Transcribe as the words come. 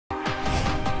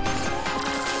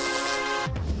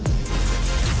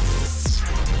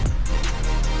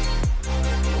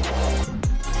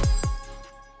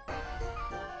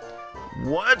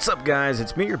What's up, guys?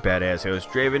 It's me, your badass host,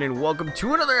 Draven, and welcome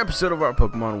to another episode of our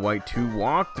Pokemon White 2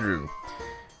 walkthrough.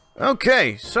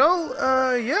 Okay,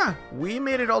 so, yeah, we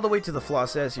made it all the way to the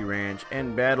Floccessy Ranch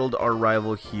and battled our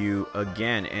rival Hugh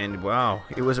again, and wow,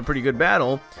 it was a pretty good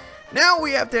battle. Now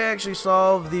we have to actually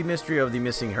solve the mystery of the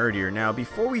missing Herdier. Now,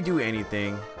 before we do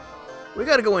anything, we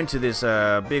gotta go into this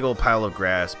big old pile of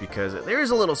grass because there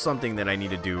is a little something that I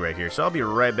need to do right here, so I'll be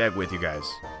right back with you guys.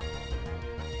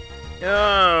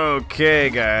 Okay,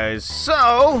 guys,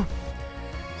 so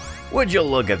would you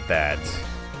look at that?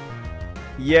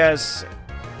 Yes,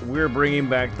 we're bringing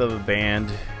back the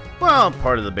band, well,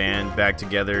 part of the band, back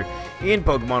together in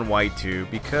Pokemon White 2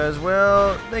 because,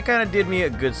 well, they kind of did me a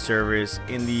good service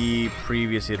in the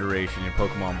previous iteration in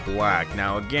Pokemon Black.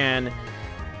 Now, again,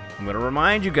 I'm going to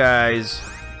remind you guys,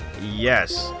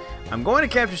 yes, I'm going to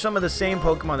capture some of the same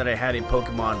Pokemon that I had in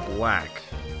Pokemon Black,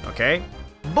 okay?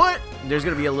 But there's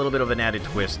going to be a little bit of an added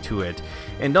twist to it.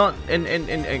 And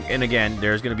again,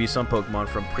 there's going to be some Pokemon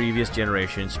from previous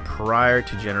generations prior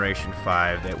to Generation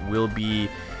 5 that will be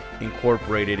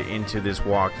incorporated into this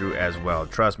walkthrough as well.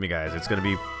 Trust me, guys, it's going to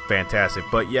be fantastic.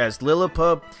 But yes,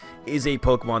 Lillipup is a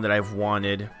Pokemon that I've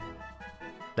wanted,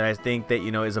 that I think that,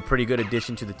 you know, is a pretty good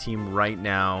addition to the team right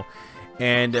now.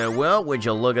 And, well, would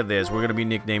you look at this? We're going to be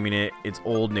nicknaming it its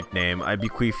old nickname. I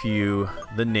bequeath you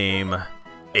the name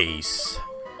Ace.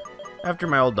 After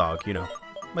my old dog, you know,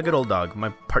 my good old dog, my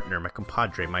partner, my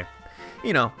compadre, my,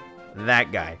 you know,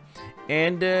 that guy.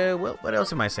 And, well, what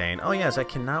else am I saying? Oh, yes, I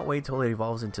cannot wait till it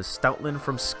evolves into Stoutland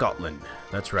from Scotland.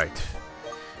 That's right.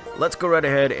 Let's go right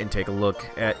ahead and take a look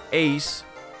at Ace.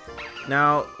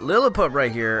 Now, Lillipup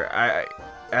right here,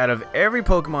 out of every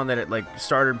Pokemon that it, like,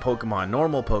 started Pokemon,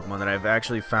 normal Pokemon that I've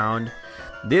actually found,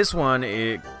 this one,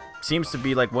 it seems to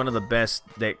be, like, one of the best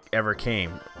that ever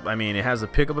came. I mean, it has the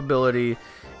pickup ability.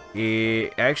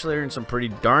 It actually earned some pretty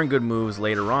darn good moves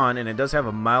later on, and it does have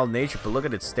a mild nature, but look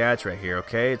at its stats right here,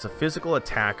 okay? It's a physical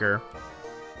attacker.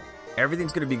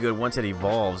 Everything's going to be good once it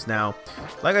evolves. Now,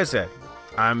 like I said,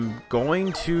 I'm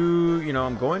going to, you know,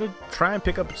 I'm going to try and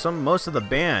pick up most of the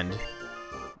band,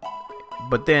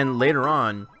 but then later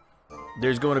on,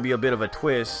 there's going to be a bit of a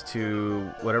twist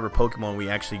to whatever Pokemon we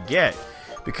actually get.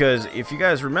 Because if you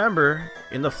guys remember,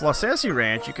 in the Floccessy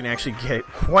Ranch, you can actually get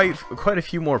quite a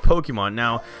few more Pokemon.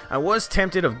 Now, I was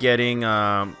tempted of getting,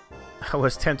 Riolu,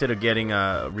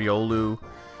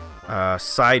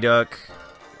 Psyduck.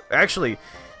 Actually,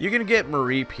 you can get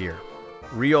Mareep here,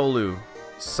 Riolu,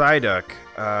 Psyduck,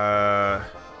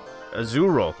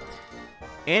 Azurill.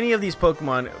 Any of these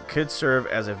Pokemon could serve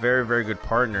as a very, very good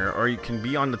partner, or you can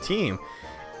be on the team.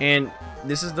 And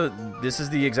this is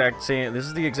the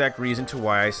exact reason to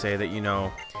why I say that, you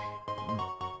know,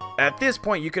 at this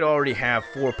point you could already have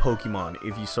 4 Pokemon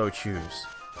if you so choose.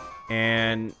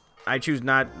 And I chose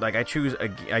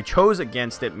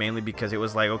against it mainly because it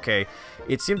was like, okay,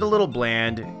 it seemed a little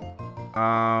bland.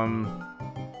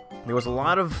 There was a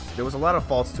lot of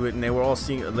faults to it, and they were all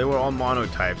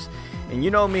monotypes. And you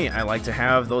know me, I like to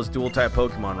have those dual type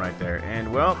Pokemon right there.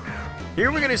 And well, here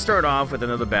we're going to start off with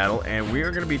another battle, and we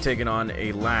are going to be taking on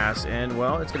a lass, and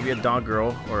well, it's going to be a dog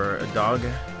girl, or a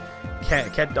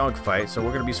cat dog fight, so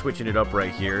we're going to be switching it up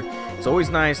right here. It's always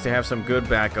nice to have some good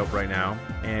backup right now.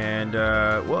 And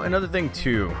well, another thing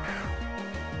too,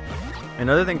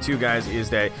 guys, is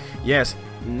that yes,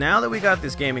 now that we got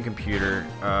this gaming computer,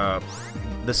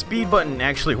 the speed button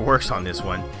actually works on this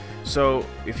one. So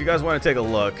if you guys want to take a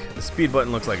look, the speed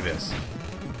button looks like this.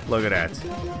 Look at that.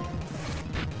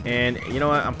 And you know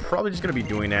what, I'm probably just going to be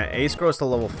doing that. Ace grows to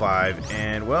level 5,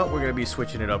 and well, we're going to be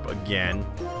switching it up again.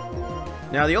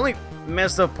 Now, the only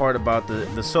messed up part about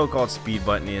the so-called speed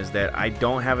button is that I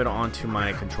don't have it onto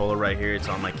my controller right here. It's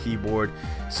on my keyboard.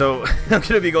 So I'm going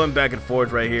to be going back and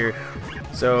forth right here.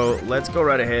 So let's go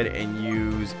right ahead and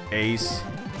use Ace.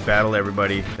 Battle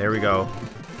everybody. There we go.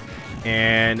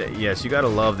 And yes, you got to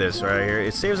love this right here.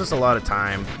 It saves us a lot of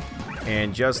time.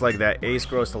 And just like that, Ace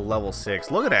grows to level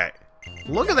 6. Look at that.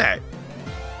 Look at that!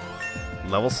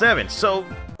 Level 7. So,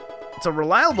 it's a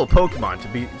reliable Pokemon,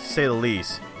 to say the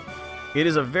least. It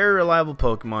is a very reliable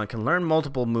Pokemon, can learn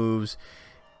multiple moves.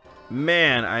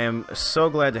 Man, I am so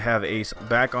glad to have Ace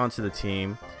back onto the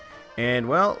team. And,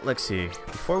 well, let's see.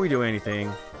 Before we do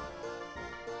anything,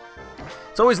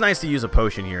 it's always nice to use a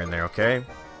potion here and there, okay?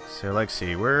 So, let's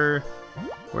see. Where?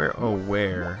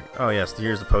 Oh, yes,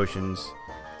 here's the potions.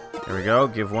 There we go.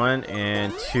 Give 1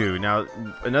 and 2. Now,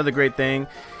 another great thing,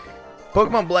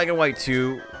 Pokemon Black and White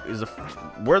 2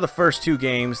 were the first 2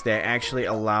 games that actually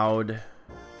allowed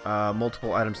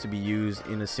multiple items to be used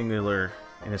in a singular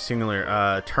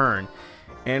turn.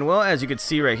 And well, as you can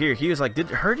see right here, he was like, did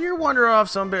Herdier wander off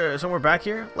somewhere back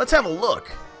here? Let's have a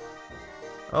look.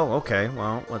 Oh, okay.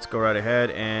 Well, let's go right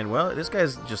ahead. And well, this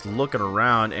guy's just looking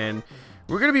around, and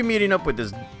we're going to be meeting up with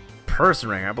this person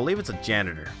right here. I believe it's a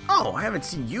janitor. Oh, I haven't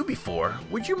seen you before.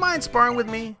 Would you mind sparring with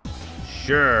me?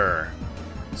 Sure.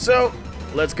 So,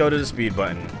 let's go to the speed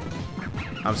button.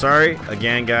 I'm sorry,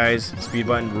 again, guys, speed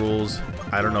button rules.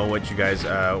 I don't know what you guys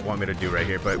want me to do right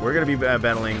here, but we're going to be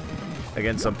battling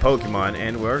against some Pokemon,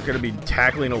 and we're going to be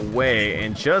tackling away,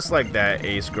 and just like that,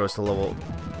 Ace grows to level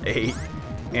 8,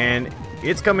 and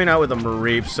it's coming out with a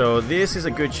Mareep, so this is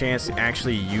a good chance to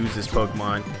actually use this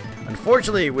Pokemon.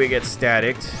 Unfortunately, we get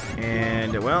staticked,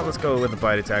 and, well, let's go with the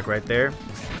Bite Attack right there,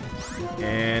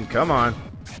 and come on.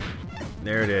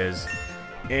 There it is.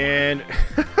 And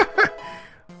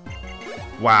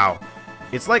wow,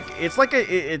 it's like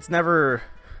it's never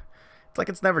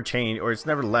changed, or it's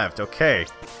never left. Okay,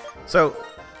 so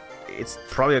it's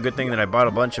probably a good thing that I bought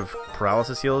a bunch of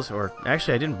paralysis heals, or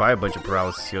actually I didn't buy a bunch of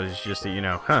paralysis heals. It's just that, you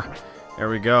know, there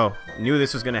we go. Knew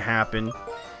this was gonna happen.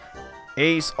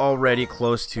 Ace already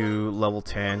close to level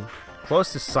 10,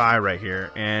 close to Psy right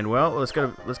here, and well, let's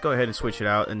go ahead and switch it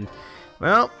out. And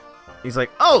well, he's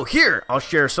like, oh, here, I'll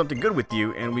share something good with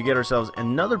you. And we get ourselves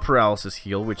another paralysis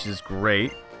heal, which is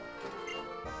great.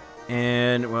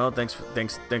 And, well, thanks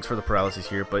for the paralysis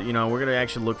here. But, you know, we're going to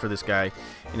actually look for this guy.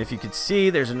 And if you could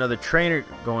see, there's another trainer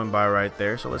going by right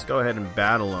there. So let's go ahead and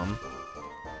battle him.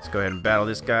 Let's go ahead and battle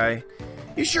this guy.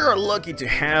 You sure are lucky to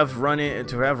have run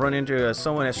into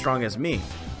someone as strong as me.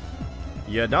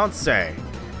 You don't say.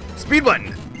 Speed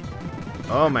button.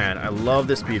 Oh man, I love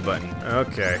the speed button.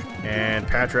 Okay, and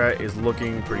Patra is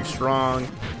looking pretty strong.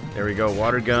 There we go,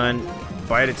 water gun,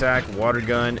 Bite Attack, water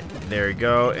gun. There we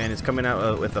go, and it's coming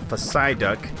out with a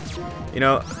Psyduck. You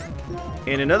know,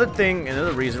 and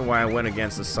another reason why I went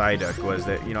against the Psyduck was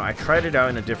that, you know, I tried it out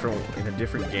in a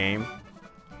different game,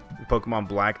 Pokemon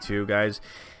Black 2, guys.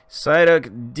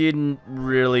 Psyduck didn't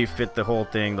really fit the whole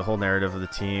narrative of the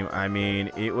team. I mean,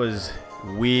 it was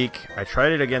weak. I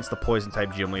tried it against the poison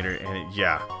type gym leader, and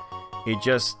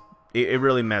it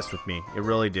really messed with me. It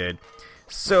really did.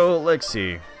 So let's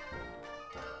see,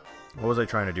 what was I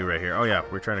trying to do right here? Oh yeah,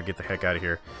 we're trying to get the heck out of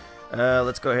here.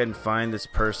 Let's go ahead and find this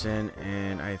person,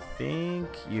 and I think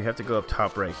you have to go up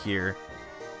top right here.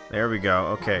 There we go.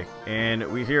 Okay,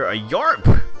 and we hear a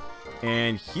Yarp,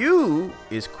 and Hugh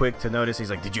is quick to notice. He's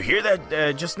like, did you hear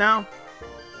that just now?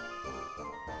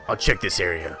 I'll check this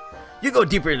area. You go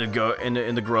deeper in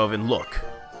the grove and look.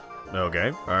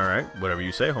 Okay, alright, whatever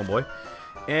you say, homeboy.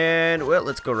 And, well,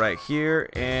 let's go right here,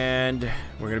 and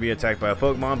we're going to be attacked by a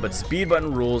Pokemon, but speed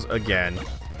button rules again.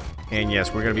 And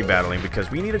yes, we're going to be battling because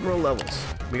we need to grow levels.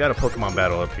 We got a Pokemon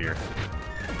battle up here.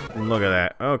 Look at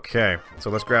that. Okay, so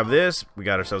let's grab this. We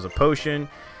got ourselves a potion.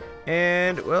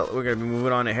 And, well, we're going to be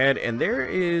moving on ahead, and there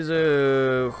is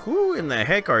a... Who in the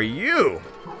heck are you?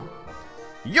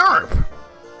 Yarp!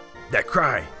 That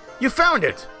cry. You found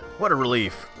it! What a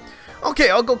relief. Okay,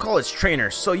 I'll go call its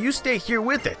trainer, so you stay here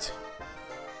with it.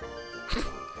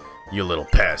 You little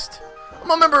pest. I'm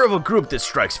a member of a group that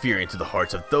strikes fear into the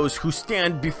hearts of those who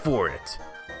stand before it.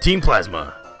 Team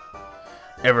Plasma.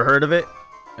 Ever heard of it?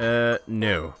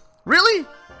 No. Really?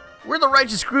 We're the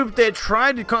righteous group that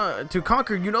tried to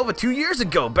conquer Unova 2 years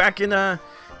ago, back in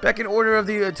order of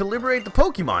to liberate the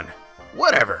Pokemon.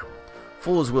 Whatever.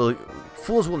 Fools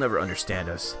will never understand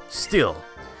us. Still.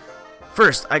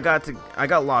 First, I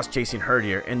got lost chasing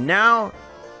Herdier, and now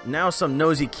some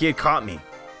nosy kid caught me.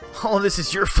 All of this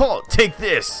is your fault. Take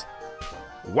this.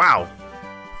 Wow.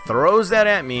 Throws that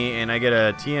at me, and I get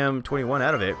a TM21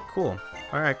 out of it. Cool.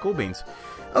 Alright, cool beans.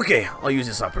 Okay, I'll use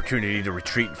this opportunity to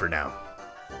retreat for now.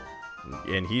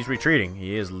 And he's retreating.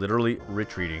 He is literally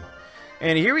retreating.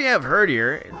 And here we have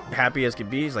Herdier, happy as can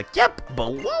be. He's like, yep,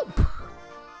 balloop.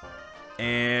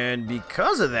 And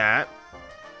because of that,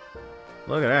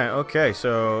 look at that. Okay,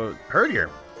 so Herdier,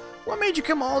 what made you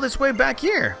come all this way back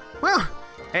here? Well,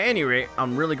 at any rate,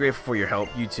 I'm really grateful for your help,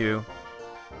 you two.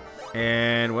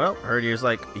 And, well, Herdier's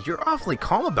like, you're awfully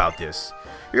calm about this.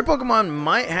 Your Pokemon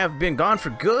might have been gone for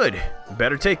good.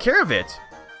 Better take care of it.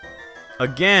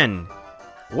 Again.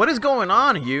 What is going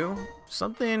on, Hugh?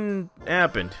 Something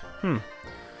happened.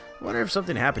 Wonder if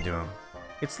something happened to him.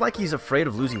 It's like he's afraid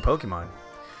of losing Pokemon.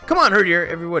 Come on, Herdier.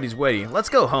 Everybody's waiting. Let's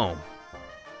go home.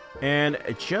 And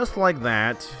just like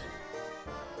that,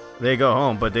 they go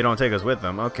home, but they don't take us with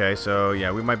them. Okay, so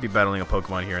yeah, we might be battling a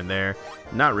Pokemon here and there.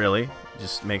 Not really.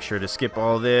 Just make sure to skip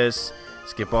all this,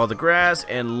 skip all the grass,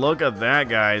 and look at that,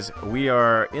 guys. We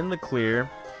are in the clear.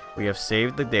 We have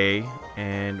saved the day,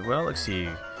 and, well, let's see.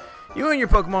 You and your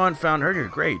Pokemon found Herdier.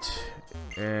 Great.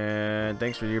 And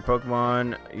thanks for your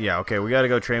Pokemon. Yeah, okay, we gotta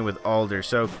go train with Alder.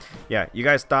 So, yeah, you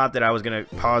guys thought that I was gonna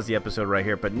pause the episode right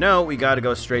here, but no, we gotta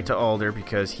go straight to Alder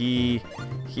because he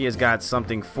has got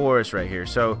something for us right here.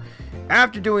 So,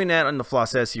 after doing that on the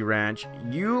Floccessy Ranch,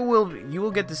 you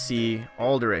will get to see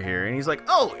Alder right here, and he's like,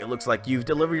 "Oh, it looks like you've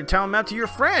delivered your town map to your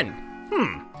friend.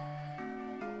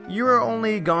 You are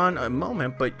only gone a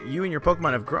moment, but you and your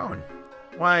Pokemon have grown.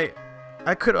 Why,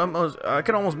 I could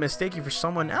almost mistake you for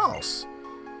someone else.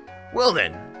 Well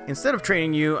then, instead of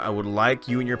training you, I would like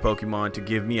you and your Pokemon to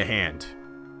give me a hand."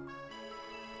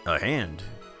 A hand?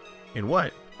 In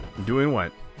what? Doing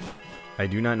what? I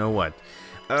do not know what.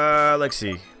 Let's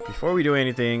see. Before we do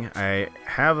anything, I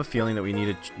have a feeling that we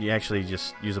need to actually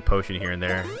just use a potion here and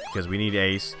there because we need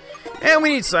Ace. And we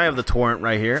need Sigh of the Torrent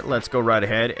right here. Let's go right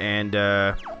ahead and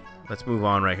let's move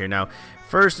on right here. Now,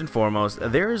 first and foremost,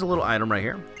 there is a little item right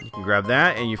here. You can grab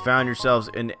that, and you found yourselves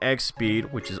an X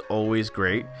speed, which is always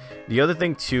great. The other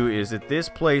thing, too, is that this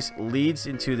place leads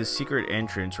into the secret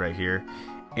entrance right here.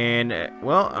 And,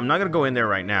 well, I'm not going to go in there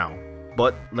right now.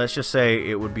 But let's just say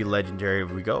it would be legendary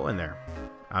if we go in there.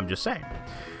 I'm just saying.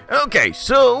 Okay,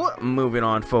 so, moving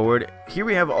on forward. Here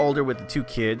we have Alder with the two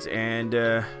kids, and,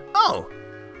 oh!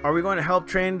 Are we going to help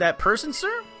train that person,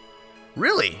 sir?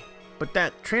 Really? But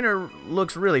that trainer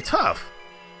looks really tough.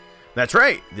 That's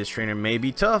right, this trainer may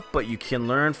be tough, but you can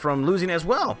learn from losing as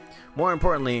well. More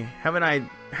importantly, haven't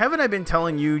I been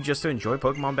telling you just to enjoy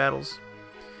Pokemon battles?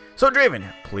 So Draven,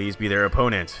 please be their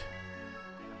opponent.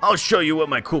 I'll show you what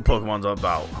my cool Pokemon's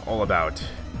all about.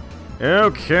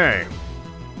 Okay.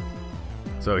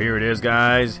 So here it is,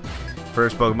 guys.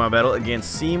 First Pokemon battle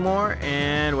against Seymour,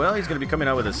 and well, he's going to be coming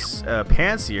out with a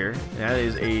Pansear. That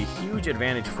is a huge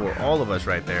advantage for all of us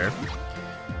right there.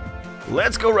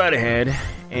 Let's go right ahead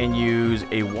and use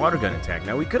a water gun attack.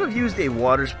 Now we could have used a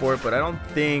water sport, but I don't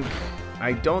think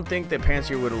that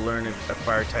Pansear would have learned a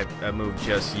fire type move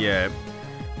just yet.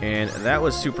 And that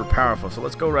was super powerful. So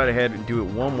let's go right ahead and do it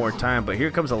one more time. But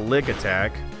here comes a lick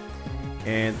attack.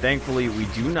 And thankfully we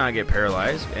do not get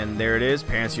paralyzed. And there it is.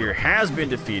 Pansear has been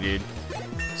defeated.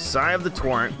 Sigh of the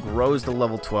Torrent grows to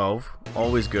level 12.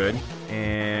 Always good.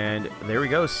 And there we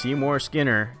go. Seymour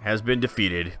Skinner has been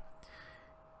defeated.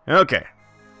 Okay.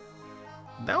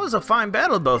 That was a fine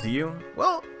battle, both of you.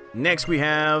 Well, next we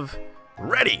have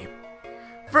Ready.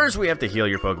 First, we have to heal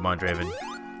your Pokemon, Draven.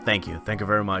 Thank you. Thank you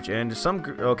very much. And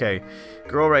okay.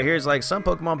 Girl right here is like, some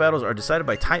Pokemon battles are decided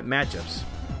by type matchups.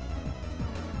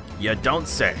 You don't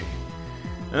say.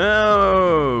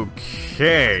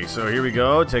 Okay, so here we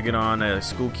go, taking on a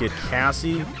school kid,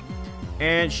 Cassie,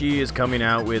 and she is coming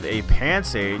out with a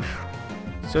Pansage.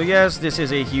 So yes, this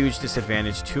is a huge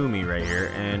disadvantage to me right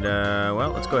here, and well,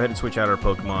 let's go ahead and switch out our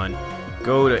Pokemon.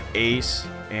 Go to Ace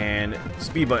and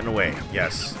speed button away.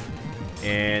 Yes,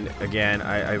 and again,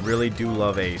 I really do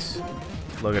love Ace.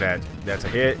 Look at that. That's a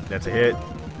hit. That's a hit.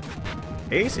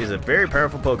 Ace is a very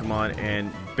powerful Pokemon,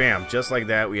 and bam, just like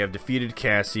that, we have defeated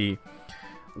Cassie.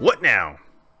 What now?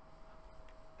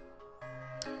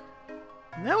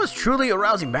 That was truly a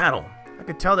rousing battle. I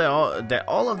could tell that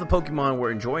all of the Pokemon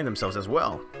were enjoying themselves as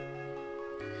well.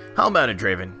 How about it,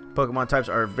 Draven? Pokemon types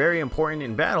are very important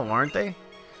in battle, aren't they?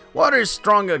 Water is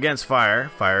strong against fire,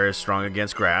 fire is strong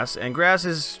against grass, and grass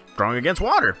is strong against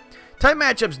water. Type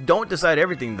matchups don't decide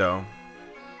everything, though.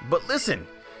 But listen,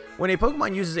 when a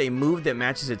Pokemon uses a move that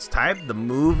matches its type, the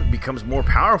move becomes more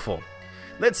powerful.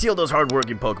 Let's heal those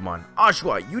hard-working Pokemon.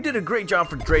 Ashwa, you did a great job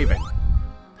for Draven.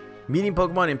 Meeting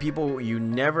Pokemon and people you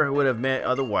never would have met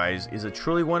otherwise is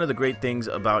truly one of the great things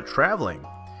about traveling.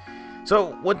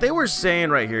 So what they were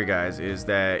saying right here, guys, is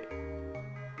that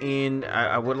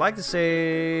I would like to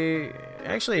say,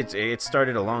 actually it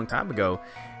started a long time ago.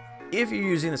 If you're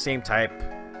using the same type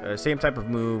of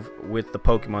move with the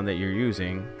Pokemon that you're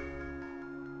using,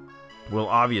 well,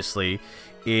 obviously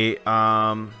it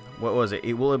what was it?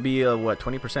 It will be a what,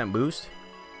 20% boost?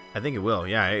 I think it will.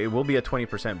 Yeah, it will be a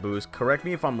 20% boost. Correct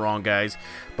me if I'm wrong, guys,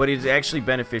 but it's actually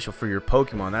beneficial for your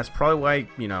Pokemon. That's probably why,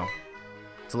 you know,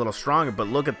 it's a little stronger. But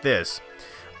look at this.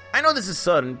 I know this is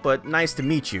sudden, but nice to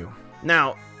meet you.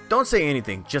 Now, don't say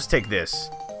anything. Just take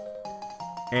this.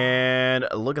 And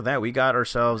look at that. We got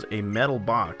ourselves a metal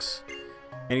box.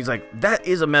 And he's like, that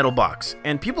is a metal box.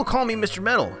 And people call me Mr.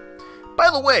 Metal. By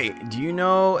the way, do you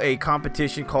know a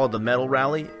competition called the Metal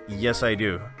Rally? Yes, I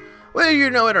do. Whether you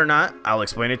know it or not, I'll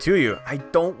explain it to you. I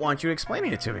don't want you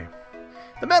explaining it to me.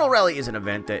 The Metal Rally is an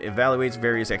event that evaluates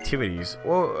various activities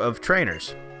of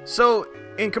trainers. So,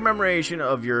 in commemoration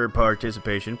of your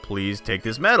participation, please take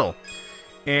this medal.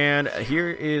 And here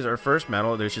is our first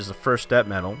medal. There's just a first step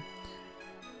medal.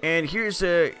 And here's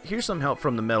some help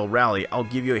from the Metal Rally. I'll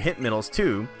give you a hint medals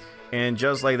too. And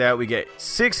just like that, we get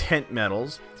 6 hint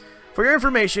medals. For your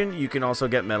information, you can also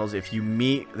get medals if you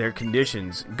meet their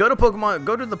conditions. Go to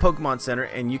the Pokemon Center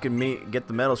and you can get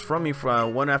the medals from me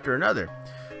one after another.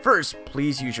 First,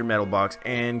 please use your medal box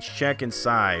and check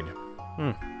inside.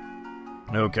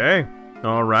 Okay,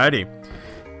 alrighty.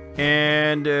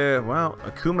 And, well,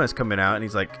 Akuma's coming out and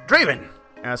he's like, Draven!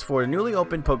 As for the newly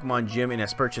opened Pokemon Gym in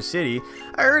Espercha City,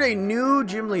 I heard a new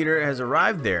gym leader has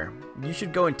arrived there. You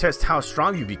should go and test how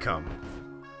strong you become.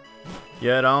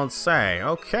 You don't say.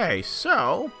 Okay,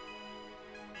 so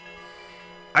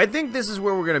I think this is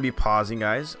where we're going to be pausing,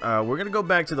 guys. We're going to go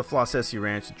back to the Floccessy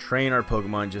Ranch to train our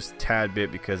Pokemon just a tad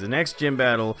bit, because the next gym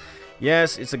battle,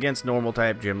 yes, it's against normal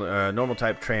type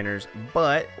trainers,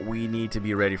 but we need to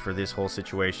be ready for this whole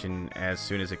situation as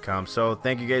soon as it comes. So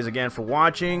thank you guys again for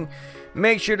watching.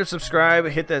 Make sure to subscribe,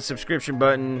 hit that subscription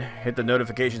button, hit the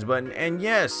notifications button, and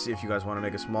yes, if you guys want to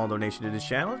make a small donation to this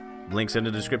channel, links in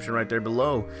the description right there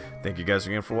below. Thank you guys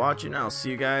again for watching. I'll see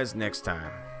you guys next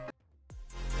time.